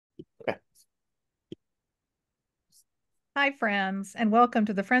Hi, friends, and welcome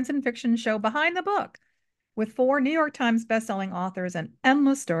to the Friends in Fiction show Behind the Book with four New York Times bestselling authors and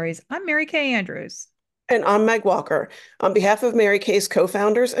endless stories. I'm Mary Kay Andrews. And I'm Meg Walker. On behalf of Mary Kay's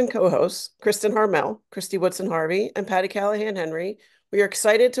co-founders and co-hosts, Kristin Harmel, Kristy Woodson Harvey, and Patti Callahan Henry, we are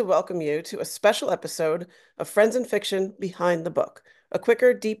excited to welcome you to a special episode of Friends in Fiction Behind the Book, a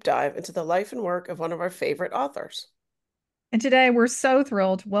quicker deep dive into the life and work of one of our favorite authors. And today we're so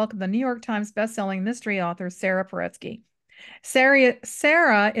thrilled to welcome the New York Times bestselling mystery author, Sara Paretsky.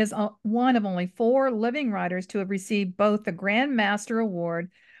 Sara is one of only four living writers to have received both the Grand Master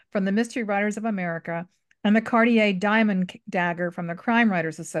Award from the Mystery Writers of America and the Cartier Diamond Dagger from the Crime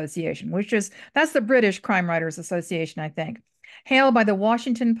Writers Association, that's the British Crime Writers Association, I think. Hailed by the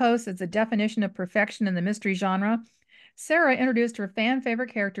Washington Post as the definition of perfection in the mystery genre, Sara introduced her fan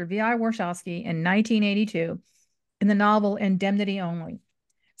favorite character, V.I. Warshawski, in 1982 in the novel Indemnity Only.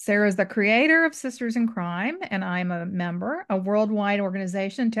 Sara is the creator of Sisters in Crime, and I'm a member, a worldwide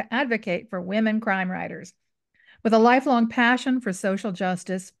organization to advocate for women crime writers. With a lifelong passion for social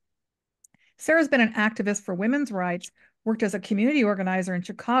justice, Sara's been an activist for women's rights, worked as a community organizer in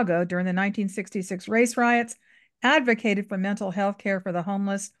Chicago during the 1966 race riots, advocated for mental health care for the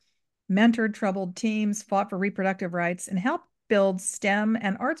homeless, mentored troubled teens, fought for reproductive rights, and helped build STEM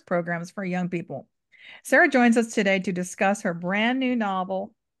and arts programs for young people. Sara joins us today to discuss her brand new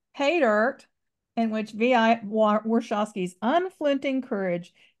novel, Pay Dirt, in which V.I. Warshawski's unflinching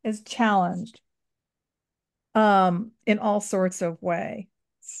courage is challenged in all sorts of ways.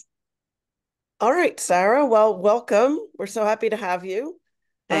 All right, Sarah. Well, welcome. We're so happy to have you.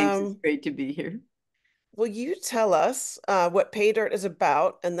 Thanks. It's Um, great to be here. will you tell us what Pay Dirt is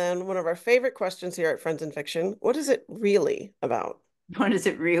about? And then one of our favorite questions here at Friends in Fiction, what is it really about? What is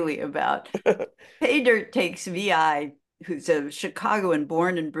it really about? Pay Dirt takes VI, who's a Chicagoan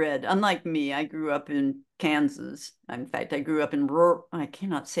born and bred. Unlike me, I grew up in Kansas. In fact, I grew up in rural, I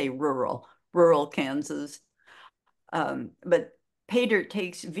cannot say rural Kansas. But Pay Dirt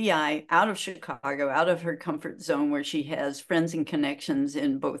takes VI out of Chicago, out of her comfort zone where she has friends and connections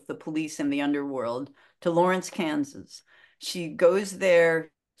in both the police and the underworld, to Lawrence, Kansas. She goes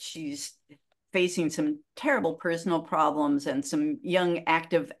there. She's facing some terrible personal problems, and some young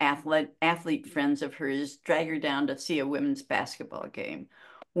active athlete friends of hers drag her down to see a women's basketball game.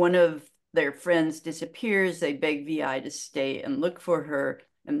 One of their friends disappears. They beg VI to stay and look for her,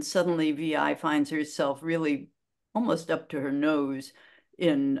 and suddenly VI finds herself really almost up to her nose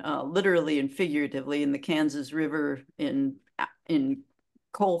in literally and figuratively in the Kansas River, in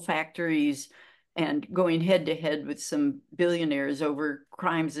coal factories, and going head to head with some billionaires over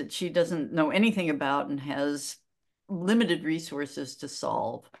crimes that she doesn't know anything about and has limited resources to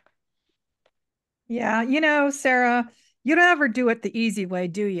solve. Yeah, Sara, you don't ever do it the easy way,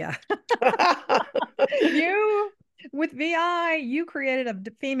 do you? You, with VI, you created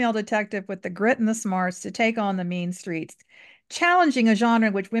a female detective with the grit and the smarts to take on the mean streets, challenging a genre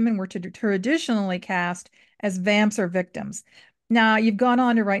in which women were traditionally cast as vamps or victims. Now, you've gone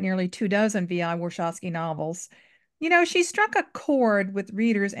on to write nearly 24 V.I. Warshawski novels. She struck a chord with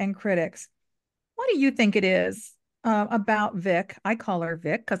readers and critics. What do you think it is about Vic? I call her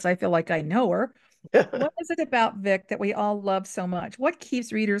Vic because I feel like I know her. What is it about Vic that we all love so much? What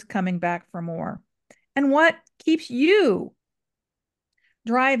keeps readers coming back for more? And what keeps you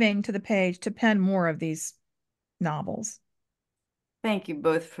driving to the page to pen more of these novels? Thank you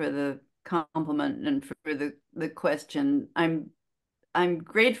both for the compliment and for the question. I'm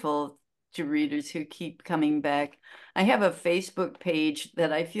grateful to readers who keep coming back. I have a Facebook page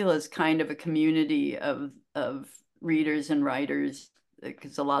that I feel is kind of a community of readers and writers,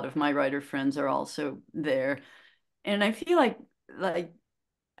 because a lot of my writer friends are also there. And I feel like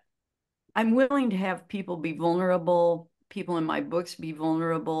I'm willing to have people be vulnerable, people in my books be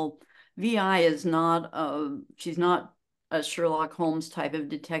vulnerable. VI is she's not a Sherlock Holmes type of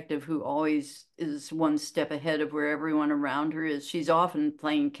detective who always is one step ahead of where everyone around her is. She's often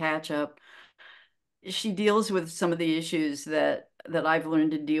playing catch up. She deals with some of the issues that I've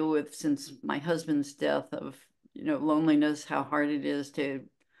learned to deal with since my husband's death, of, loneliness, how hard it is to,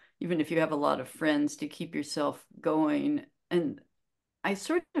 even if you have a lot of friends, to keep yourself going. And I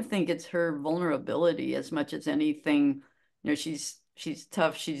sort of think it's her vulnerability as much as anything. She's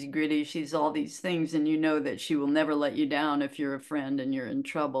tough, she's gritty, she's all these things, and you know that she will never let you down if you're a friend and you're in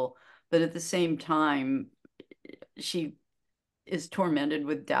trouble. But at the same time, she is tormented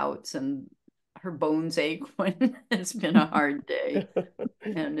with doubts, and her bones ache when it's been a hard day.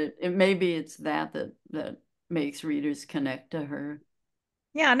 And maybe it's that makes readers connect to her.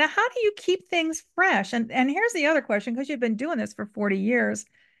 Yeah. Now, how do you keep things fresh? And here's the other question, because you've been doing this for 40 years.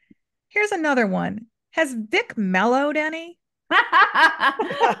 Here's another one. Has Vic mellowed any?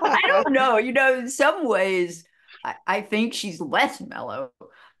 I don't know. In some ways, I think she's less mellow,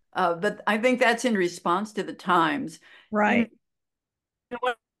 but I think that's in response to the times. You Right. know,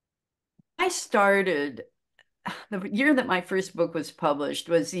 when I started, the year that my first book was published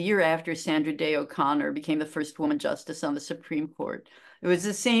was the year after Sandra Day O'Connor became the first woman justice on the Supreme Court. It was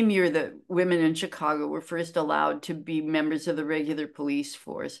the same year that women in Chicago were first allowed to be members of the regular police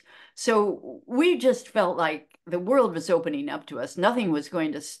force. So we just felt like the world was opening up to us. Nothing was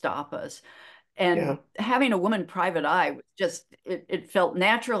going to stop us. Yeah. And having a woman private eye was just, it felt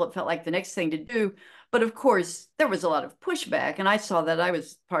natural. It felt like the next thing to do. But of course, there was a lot of pushback. And I saw that I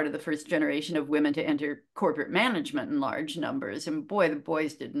was part of the first generation of women to enter corporate management in large numbers. And boy, the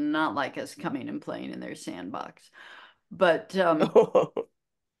boys did not like us coming and playing in their sandbox. But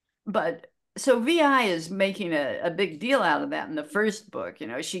but so VI is making a big deal out of that in the first book.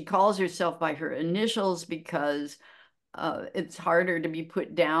 She calls herself by her initials because it's harder to be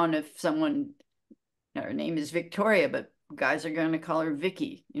put down if someone, her name is Victoria, but guys are going to call her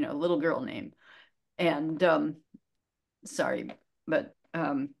Vicky, little girl name. And sorry, but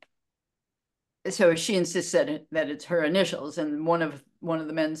so she insists that it's her initials, and one of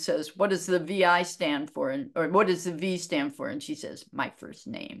the men says, "What does the VI stand for?" or "What does the V stand for?" And she says, "My first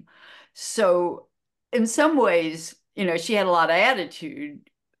name." So in some ways, she had a lot of attitude,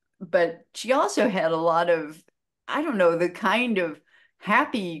 but she also had a lot of, I don't know, the kind of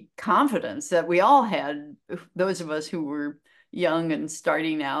happy confidence that we all had, those of us who were young and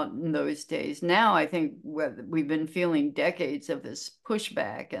starting out in those days. Now I think we've been feeling decades of this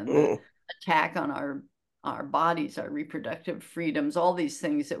pushback and the attack on our bodies, our reproductive freedoms, all these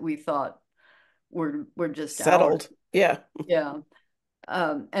things that we thought were just Settled. ours. Yeah. Yeah.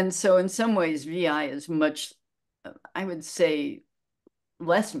 And so in some ways, VI is much, I would say,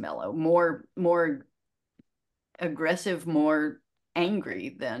 less mellow, more aggressive, more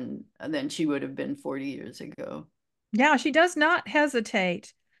angry than she would have been 40 years ago. Yeah, she does not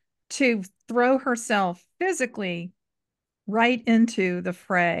hesitate to throw herself physically right into the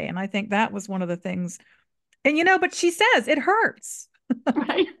fray. And I think that was one of the things. And but she says it hurts.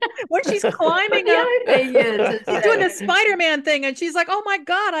 Right. When she's But climbing the up, other thing is she's doing the Spider-Man thing and she's like, "Oh my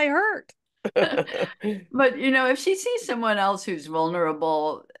God, I hurt." but if she sees someone else who's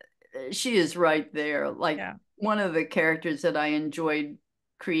vulnerable, she is right there. Like Yeah. one of the characters that I enjoyed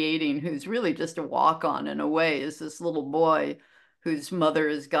creating, who's really just a walk-on in a way, is this little boy whose mother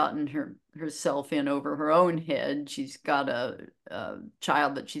has gotten herself in over her own head. She's got a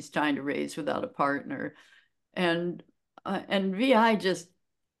child that she's trying to raise without a partner, and Vi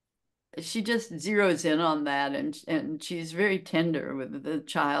she just zeroes in on that, and she's very tender with the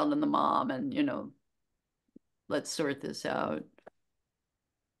child and the mom, and let's sort this out.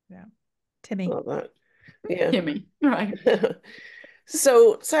 Yeah. Timmy. Love that. Yeah. Timmy, right?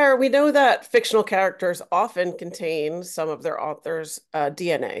 So, Sarah, we know that fictional characters often contain some of their author's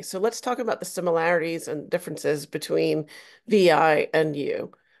DNA. So let's talk about the similarities and differences between VI and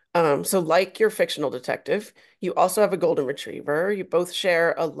you. So like your fictional detective, you also have a golden retriever. You both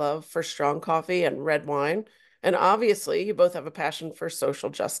share a love for strong coffee and red wine. And obviously, you both have a passion for social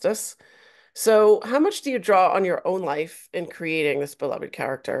justice. So how much do you draw on your own life in creating this beloved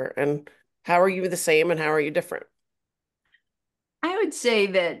character? And how are you the same and how are you different? I would say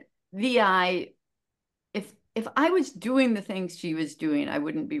that Vi, if I was doing the things she was doing, I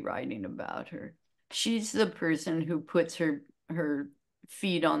wouldn't be writing about her. She's the person who puts her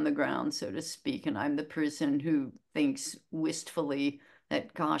feet on the ground, so to speak, and I'm the person who thinks wistfully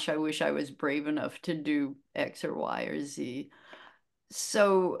that, gosh, I wish I was brave enough to do X or Y or Z.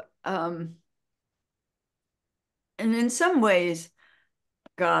 So, and in some ways,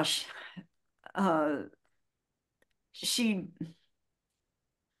 gosh, uh, she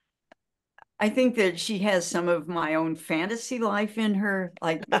I think that she has some of my own fantasy life in her.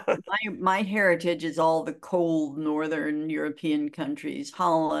 Like my heritage is all the cold northern European countries,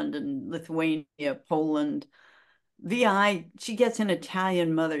 Holland and Lithuania, Poland. Vi, she gets an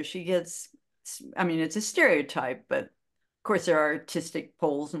Italian mother. She gets, I mean, it's a stereotype, but of course there are artistic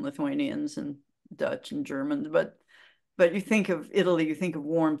Poles and Lithuanians and Dutch and Germans, but you think of Italy, you think of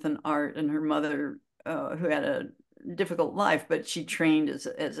warmth and art, and her mother, who had a difficult life, but she trained as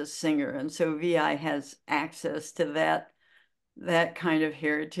a singer, and so Vi has access to that kind of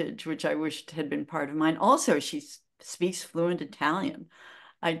heritage, which I wished had been part of mine. Also, she speaks fluent Italian.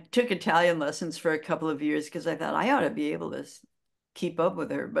 I took Italian lessons for a couple of years because I thought I ought to be able to keep up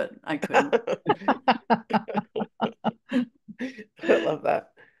with her, but I couldn't. I love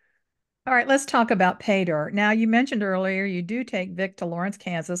that. All right, let's talk about pay dirt. Now, you mentioned earlier you do take Vic to Lawrence,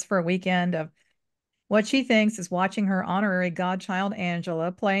 Kansas for a weekend of what she thinks is watching her honorary godchild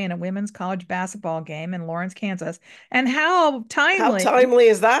Angela play in a women's college basketball game in Lawrence, Kansas, and how How timely. timely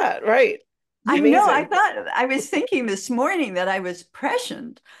is that? Right. I know. I Amazing. thought I was thinking this morning that I was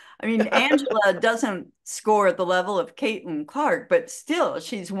prescient. I mean, Angela doesn't score at the level of Caitlin Clark, but still,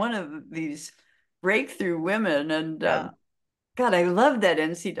 she's one of these breakthrough women. And Yeah, God, I love that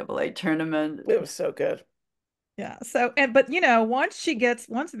NCAA tournament. it was so good. Yeah. So, but once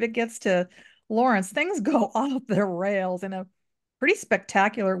it gets to Lawrence, things go off the rails in a pretty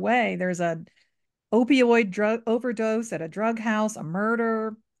spectacular way. There's a opioid drug overdose at a drug house, a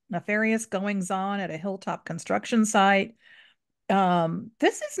murder, nefarious goings on at a hilltop construction site.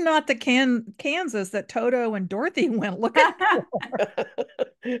 This is not the Kansas that Toto and Dorothy went looking for.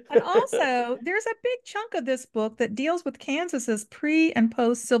 And also, there's a big chunk of this book that deals with Kansas's pre and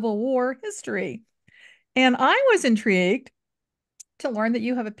post Civil War history. And I was intrigued to learn that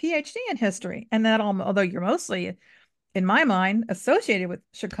you have a PhD in history, and that although you're mostly, in my mind, associated with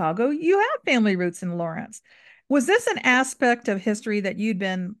Chicago, you have family roots in Lawrence. Was this an aspect of history that you'd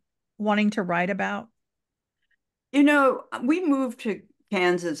been wanting to write about? You know, we moved to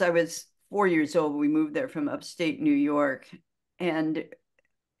Kansas. I was 4 years old. We moved there from upstate New York. And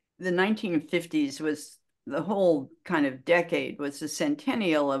the 1950s was the whole kind of decade, was the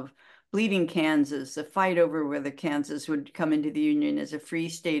centennial of Bleeding Kansas, the fight over whether Kansas would come into the Union as a free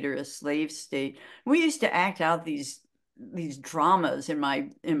state or a slave state. We used to act out these dramas in my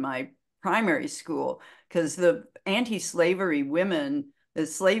primary school because the anti-slavery women, the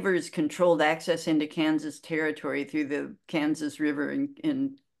slavers controlled access into Kansas territory through the Kansas River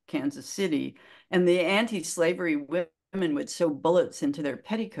in Kansas City, and the anti-slavery women would sew bullets into their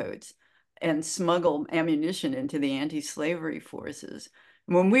petticoats and smuggle ammunition into the anti-slavery forces.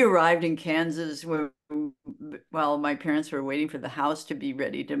 When we arrived in Kansas, while my parents were waiting for the house to be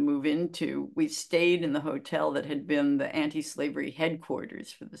ready to move into, we stayed in the hotel that had been the anti-slavery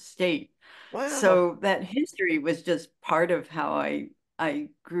headquarters for the state. Wow. So that history was just part of how I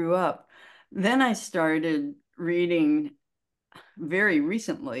grew up. Then I started reading very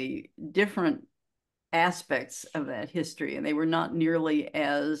recently different aspects of that history, and they were not nearly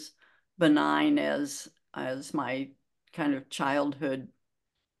as benign as my kind of childhood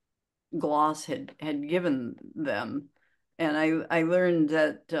gloss had given them. And I learned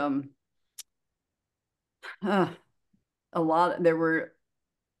that a lot there were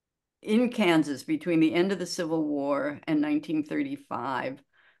in Kansas between the end of the Civil War and 1935,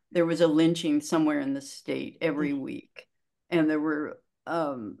 there was a lynching somewhere in the state every week, and there were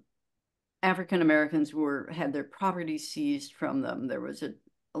African Americans had their property seized from them. There was a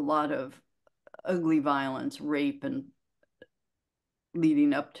lot of ugly violence, rape, and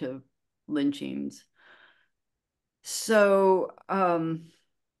leading up to lynchings. So the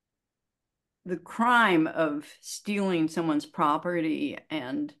crime of stealing someone's property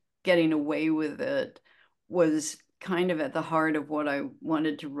and getting away with it was kind of at the heart of what I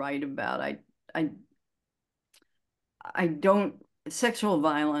wanted to write about. I don't, sexual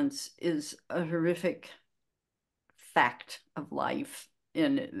violence is a horrific fact of life,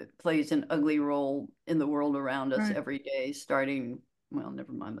 and it plays an ugly role in the world around us Right. every day, starting, well,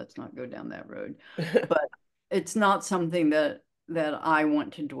 never mind, let's not go down that road. But it's not something that I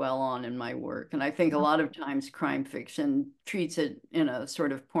want to dwell on in my work. And I think a lot of times crime fiction treats it in a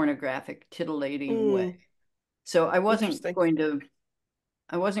sort of pornographic, titillating way. So I wasn't going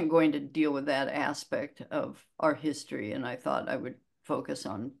to deal with that aspect of our history, and I thought I would focus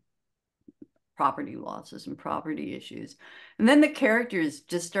on property losses and property issues. And then the characters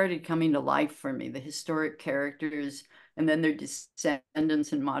just started coming to life for me, the historic characters, and then their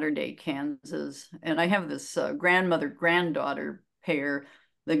descendants in modern day Kansas. And I have this grandmother-granddaughter pair.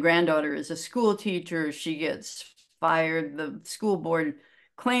 The granddaughter is a school teacher. She gets fired. The school board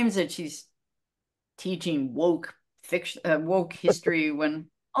claims that she's teaching woke fiction, woke history, when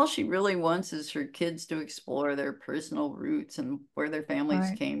all she really wants is her kids to explore their personal roots and where their families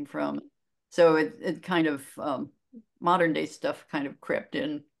Right. came from. So it kind of modern day stuff kind of crept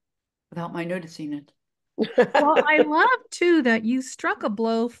in without my noticing it. Well, I love too that you struck a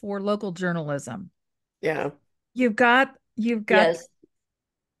blow for local journalism. Yeah. You've got Yes.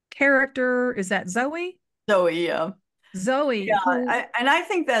 character, is that Zoe? So yeah. Zoe, who And I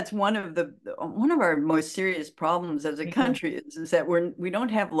think that's one of our most serious problems as a country is that we don't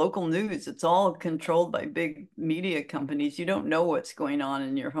have local news. It's all controlled by big media companies. You don't know what's going on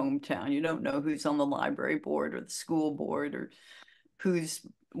in your hometown. You don't know who's on the library board or the school board or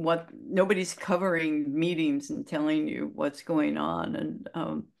nobody's covering meetings and telling you what's going on.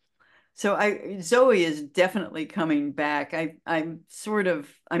 And So Zoe is definitely coming back. I'm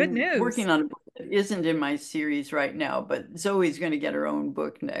Good news. working on a book that isn't in my series right now, but Zoe's going to get her own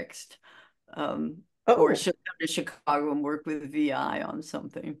book next. Or Oh, she'll come to Chicago and work with VI on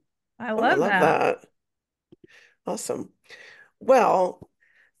something. I oh, I love love that. that. Awesome. Well,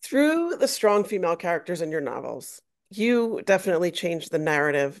 through the strong female characters in your novels, you definitely changed the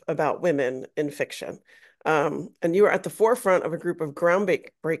narrative about women in fiction. And you are at the forefront of a group of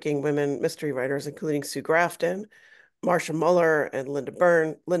groundbreaking women mystery writers, including Sue Grafton, Marcia Muller, and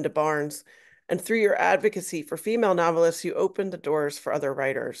Linda Barnes. And through your advocacy for female novelists, you opened the doors for other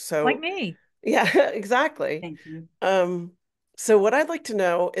writers. Like So, me. yeah, exactly. Thank you. Um, so what I'd like to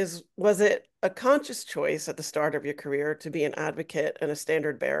know is, was it a conscious choice at the start of your career to be an advocate and a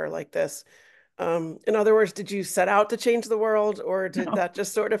standard bearer like this? In other words, did you set out to change the world, or did No. that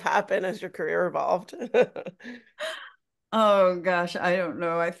just sort of happen as your career evolved? Oh gosh, I don't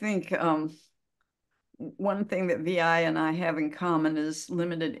know. I think one thing that VI and I have in common is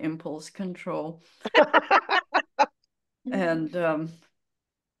limited impulse control. And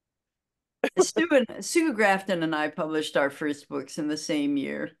Sue Grafton and I published our first books in the same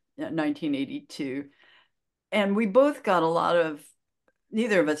year, 1982. And we both got a lot of,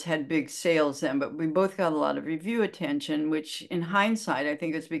 neither of us had big sales then, but we both got a lot of review attention, which in hindsight, I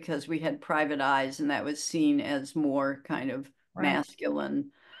think it's because we had private eyes and that was seen as more kind of Right.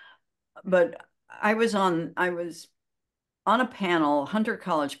 masculine. But I was on a panel. Hunter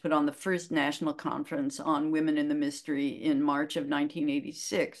College put on the first national conference on women in the mystery in March of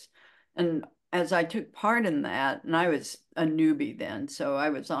 1986. And as I took part in that, and I was a newbie then, so I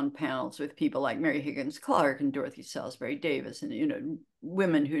was on panels with people like Mary Higgins Clark and Dorothy Salisbury Davis, and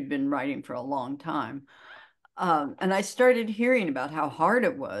women who'd been writing for a long time. And I started hearing about how hard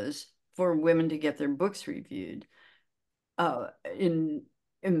it was for women to get their books reviewed uh, in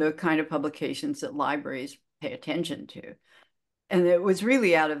in the kind of publications that libraries pay attention to. And it was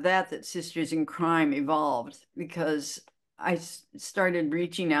really out of that Sisters in Crime evolved, because I started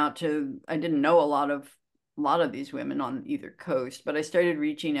reaching out to, I didn't know a lot of these women on either coast, but I started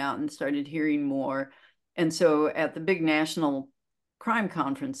reaching out and started hearing more. And so at the big national crime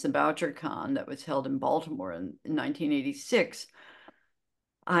conference, the BoucherCon, that was held in Baltimore in 1986,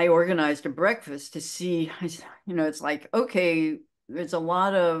 I organized a breakfast to see, it's like, okay, there's a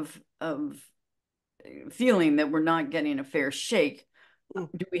lot of feeling that we're not getting a fair shake.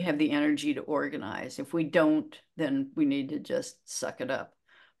 Do we have the energy to organize? If we don't, then we need to just suck it up.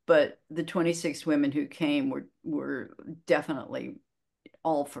 But the 26 women who came were definitely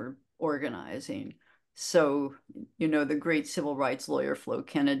all for organizing. So, the great civil rights lawyer Flo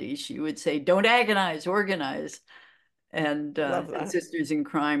Kennedy, she would say, "Don't agonize, organize." Love And that. Sisters in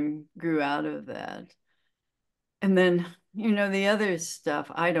Crime grew out of that. And then, the other stuff,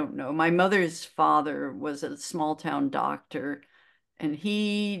 I don't know. My mother's father was a small town doctor, and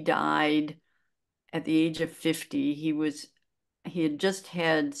he died at the age of 50. He had just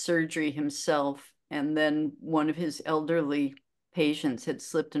had surgery himself, and then one of his elderly patients had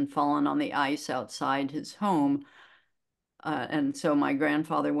slipped and fallen on the ice outside his home. And so my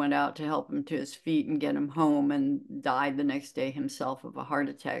grandfather went out to help him to his feet and get him home, and died the next day himself of a heart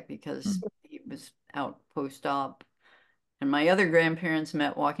attack because he was out post-op. And my other grandparents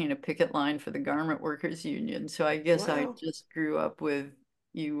met walking a picket line for the Garment Workers Union. So I guess I Wow. just grew up with,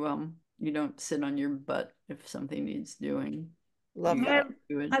 you don't sit on your butt if something needs doing. Love You I, that.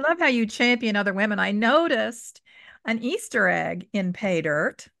 do it. I love how you champion other women. I noticed an Easter egg in Pay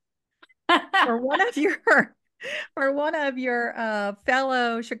Dirt for one of your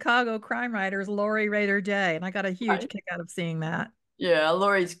fellow Chicago crime writers, Lori Rader Day, and I got a huge kick out of seeing that. Yeah,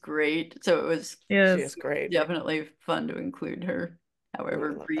 Lori's great. So it was She Is is great. definitely fun to include her, I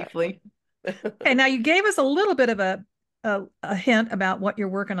however love briefly. Okay, now you gave us a little bit of a hint about what you're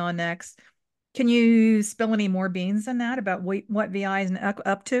working on next. Can you spill any more beans than that about what VI is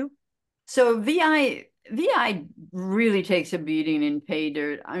up to? So VI really takes a beating in Pay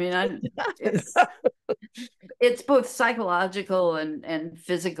Dirt. I mean, Yes. it's both psychological and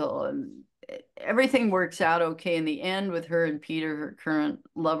physical, and everything works out okay in the end with her and Peter, her current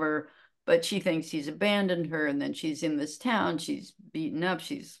lover, but she thinks he's abandoned her, and then she's in this town, she's beaten up,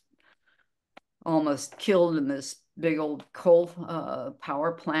 she's almost killed in this big old coal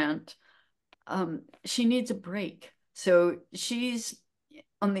power plant. She needs a break, so she's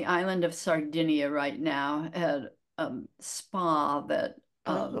on the island of Sardinia right now at a spa that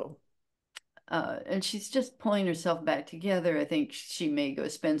Oh, and she's just pulling herself back together. I think she may go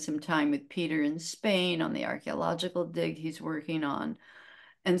spend some time with Peter in Spain on the archaeological dig he's working on.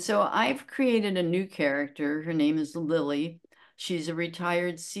 And so I've created a new character. Her name is Lily. She's a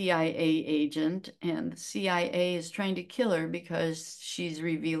retired CIA agent, and the CIA is trying to kill her because she's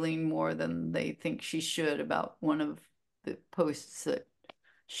revealing more than they think she should about one of the posts that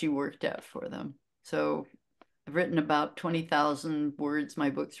she worked at for them. So I've written about 20,000 words.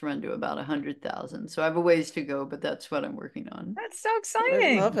 My books run to about 100,000. So I have a ways to go, but that's what I'm working on. That's so I love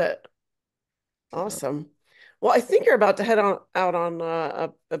exciting. it. So, Awesome. Well, I think you're about to head out on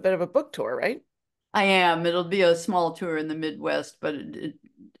a bit of a book tour, right? I am. It'll be a small tour in the Midwest, but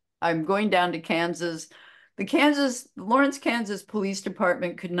I'm going down to Kansas. The Lawrence, Kansas Police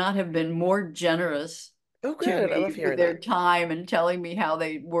Department could not have been more generous Oh, to good. I love me with hearing their that. time and telling me how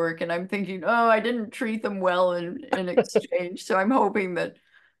they work. And I'm thinking, oh, I didn't treat them well in exchange. So I'm hoping that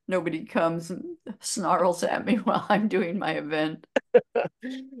nobody comes and snarls at me while I'm doing my event.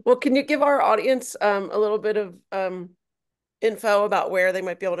 Well, can you give our audience a little bit of info about where they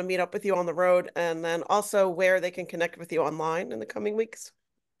might be able to meet up with you on the road, and then also where they can connect with you online in the coming weeks?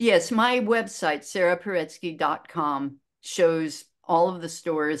 Yes, my website, saraparetsky.com, shows all of the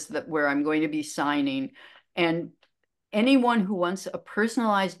stores where I'm going to be signing. And anyone who wants a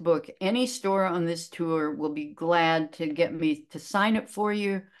personalized book, any store on this tour will be glad to get me to sign it for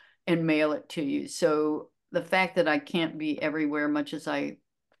you and mail it to you. So the fact that I can't be everywhere, much as I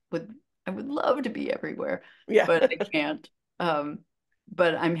would love to be everywhere, Yeah. but I can't.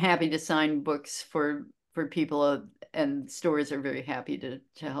 But I'm happy to sign books for people, and stores are very happy to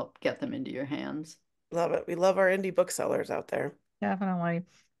help get them into your hands. Love it. We love our indie booksellers out there. Definitely.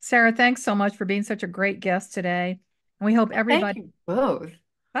 Sarah, thanks so much for being such a great guest today. And we hope Thank everybody, you both.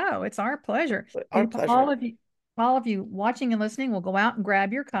 oh, it's our pleasure. We Our hope all pleasure. of you, all of you watching and listening will go out and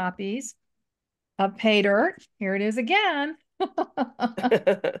grab your copies of Pay Dirt. Here it is again.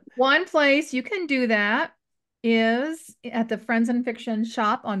 One place you can do that is at the Friends and Fiction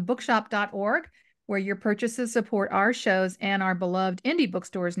shop on bookshop.org, where your purchases support our shows and our beloved indie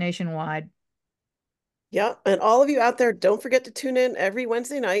bookstores nationwide. Yeah, and all of you out there, don't forget to tune in every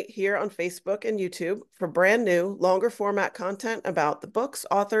Wednesday night here on Facebook and YouTube for brand new, longer format content about the books,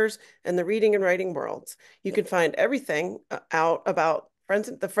 authors, and the reading and writing worlds. You can find everything out about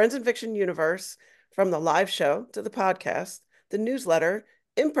the Friends and Fiction universe, from the live show to the podcast, the newsletter,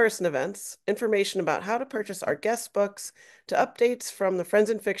 in-person events, information about how to purchase our guest books, to updates from the Friends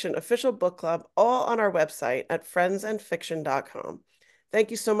and Fiction official book club, all on our website at friendsandfiction.com. Thank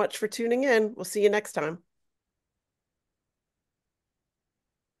you so much for tuning in. We'll see you next time.